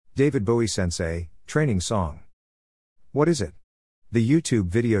David Bowie Sensei, training song. What is it? The YouTube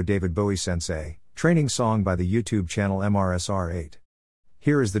video David Bowie Sensei, training song by the YouTube channel MRSR8.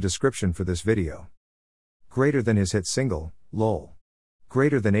 Here is the description for this video. Greater than his hit single, lol.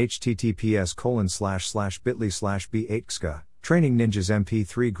 Greater than https://bit.ly/b8xka, Training Ninjas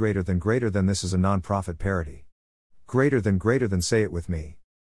MP3 greater than this is a non-profit parody. Greater than say it with me.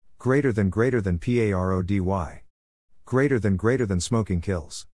 Greater than PARODY. Greater than smoking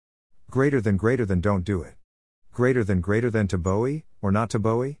kills. Greater than don't do it. Greater than to Bowie, or not to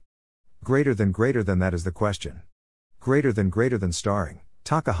Bowie? Greater than that is the question. Greater than starring,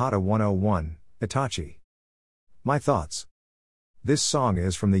 Takahata 101, Itachi. My thoughts. This song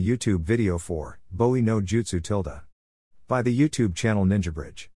is from the YouTube video for, Bowie no Jutsu tilde. By the YouTube channel Ninja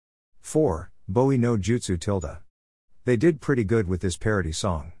Bridge. 4, Bowie no Jutsu tilde. They did pretty good with this parody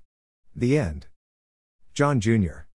song. The end. John Jr.